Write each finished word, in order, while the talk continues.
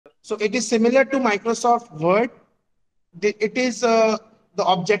So it is similar to Microsoft Word. It is the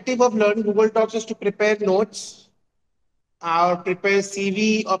objective of learning Google Docs is to prepare notes or prepare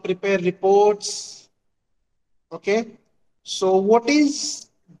CV or prepare reports. Okay. So what is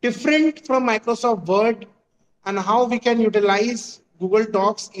different from Microsoft Word and how we can utilize Google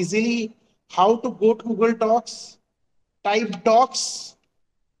Docs easily? How to go to Google Docs? Type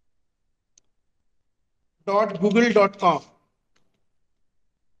docs.google.com.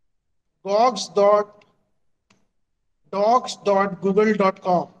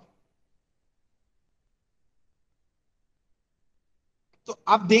 docs.google.com. तो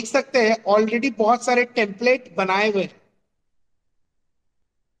आप देख सकते हैं already बहुत सारे template बनाए हुए हैं.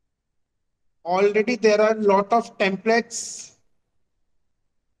 Already there are a lot of templates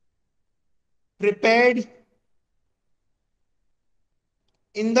prepared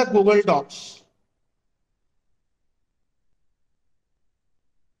in the Google Docs.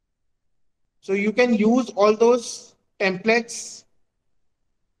 So you can use all those templates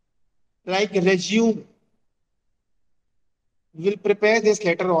like resume. We'll prepare this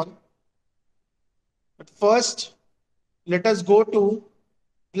later on. But first, let us go to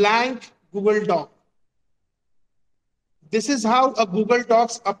blank Google Doc. This is how a Google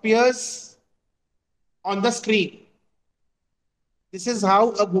Docs appears on the screen. This is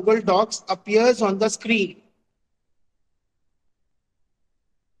how a Google Docs appears on the screen.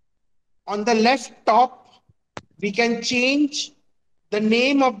 On the left top, we can change the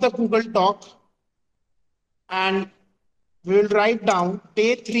name of the Google Doc and we will write down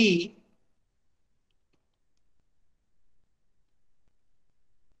day 3.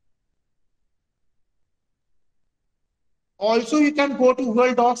 Also, you can go to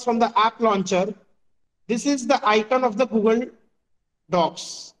Google Docs from the app launcher. This is the icon of the Google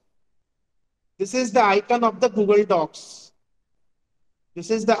Docs. This is the icon of the Google Docs. This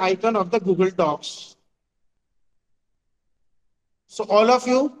is the icon of the Google Docs. So all of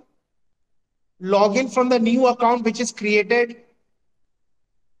you log in from the new account which is created.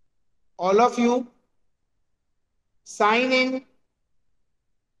 All of you sign in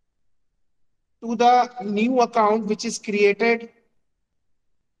to the new account which is created.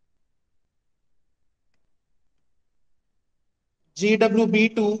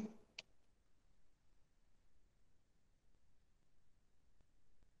 GWB2.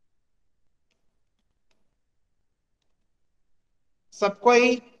 सबको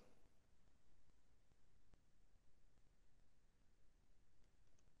ही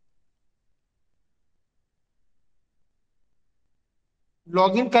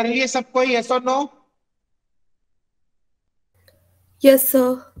login कर लिए सबको ही, yes or no? Yes,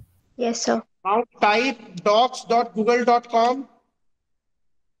 sir. Yes, sir. Now type docs.google.com.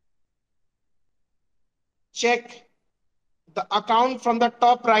 Check the account from the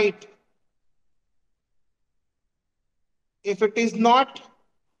top right. If it is not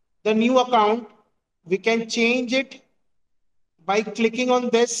the new account, we can change it by clicking on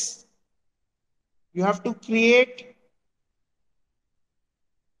this. You have to create,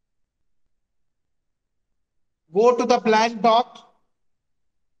 go to the blank doc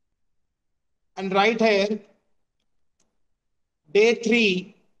and write here day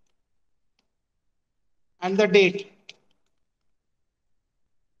 3 and the date.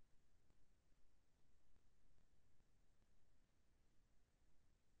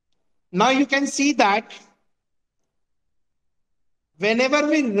 Now you can see that whenever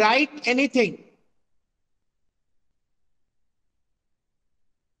we write anything,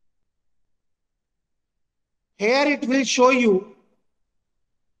 here it will show you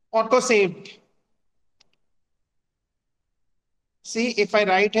auto saved. See, if I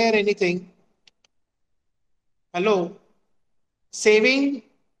write here anything, hello, saving,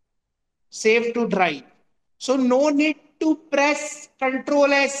 save to drive. So no need to press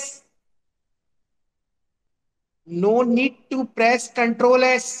Control S. No need to press Control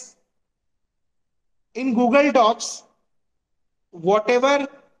S. In Google Docs, whatever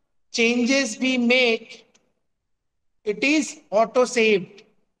changes we make, it is auto saved.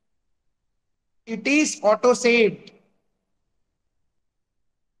 It is auto saved.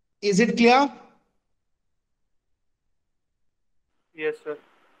 Is it clear? Yes, sir.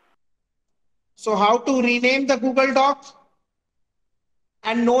 So how to rename the Google Doc?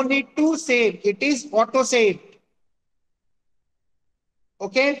 And no need to save. It is auto saved.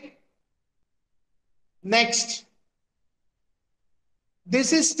 Okay. Next.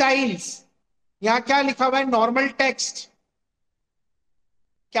 This is styles. यहाँ क्या लिखा हुआ है? Normal text.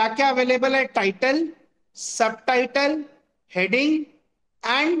 क्या क्या available है? Title, सब title, heading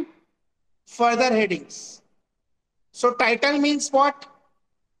and further headings. So title means what?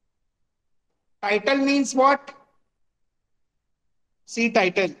 Title means what? See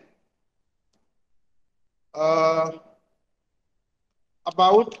title. Uh,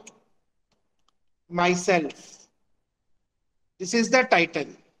 about myself. This is the title.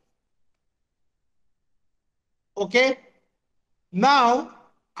 Okay. Now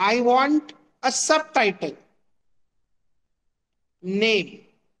I want a subtitle. Name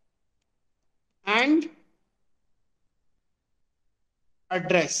and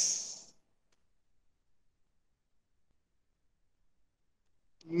address.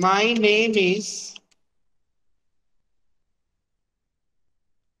 My name is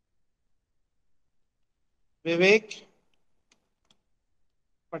Vivek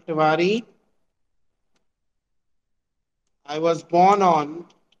Patwari. I was born on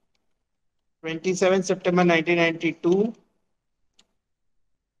 27 September 1992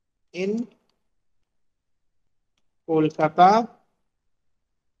 in Kolkata.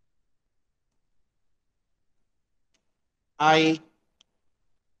 I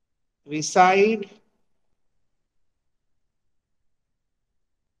reside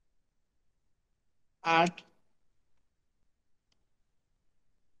at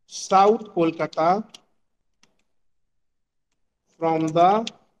South Kolkata from the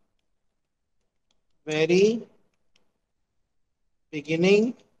very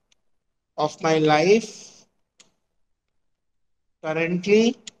beginning of my life.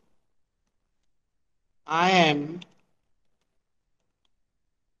 Currently, I am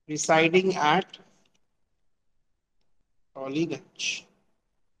residing at Tollygunj.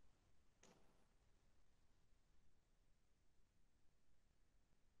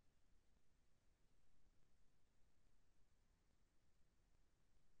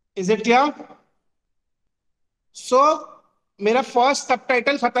 Is it clear? So, मेरा first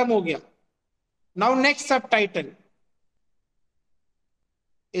subtitle खत्म हो गया. Now next subtitle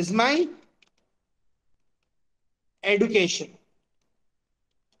is my education.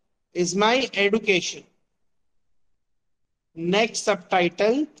 Is my education. Next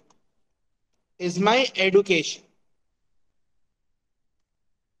subtitle is my education.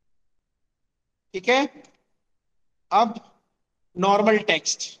 ठीक है. अब normal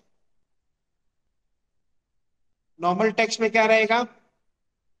text. Normal text में क्या रहेगा?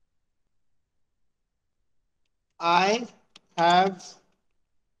 I have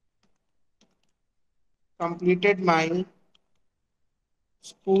completed my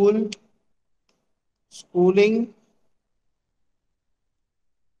schooling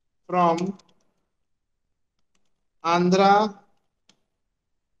from Andhra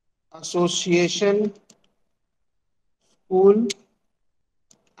Association School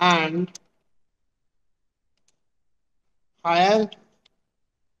and higher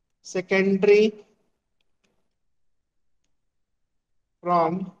secondary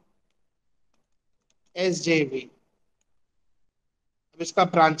from SJV. अब इसका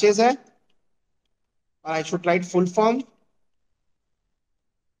branches है और I should write full form.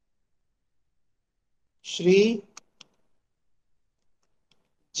 Shri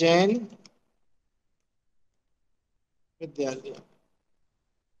Jain विद्यालय.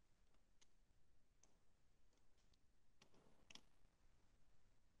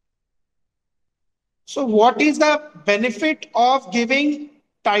 So what is the benefit of giving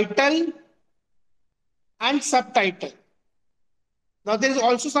title and subtitle? Now there is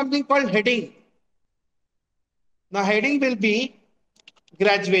also something called heading. Now heading will be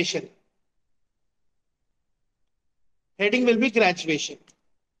graduation. Heading will be graduation.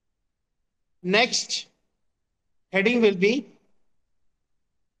 Next heading will be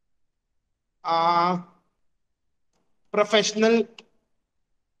professional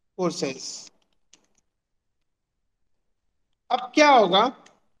courses. अब क्या होगा?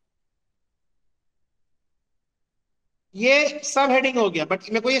 ये सब heading हो गया, but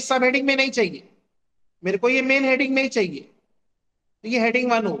मेरे को ये सब हेडिंग में नहीं चाहिए. मेरे को ये मेन हेडिंग में ही चाहिए. तो ये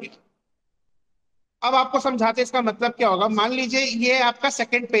हेडिंग 1 हो गया. अब आपको समझाते इसका मतलब क्या होगा. मान लीजिए ये आपका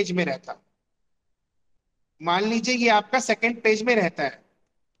सेकंड पेज में रहता. मान लीजिए ये आपका सेकंड पेज में रहता है.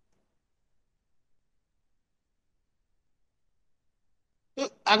 तो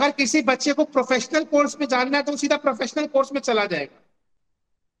अगर किसी बच्चे को प्रोफेशनल कोर्स में जानना है तो सीधा प्रोफेशनल कोर्स में चला जाएगा.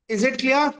 Is it clear?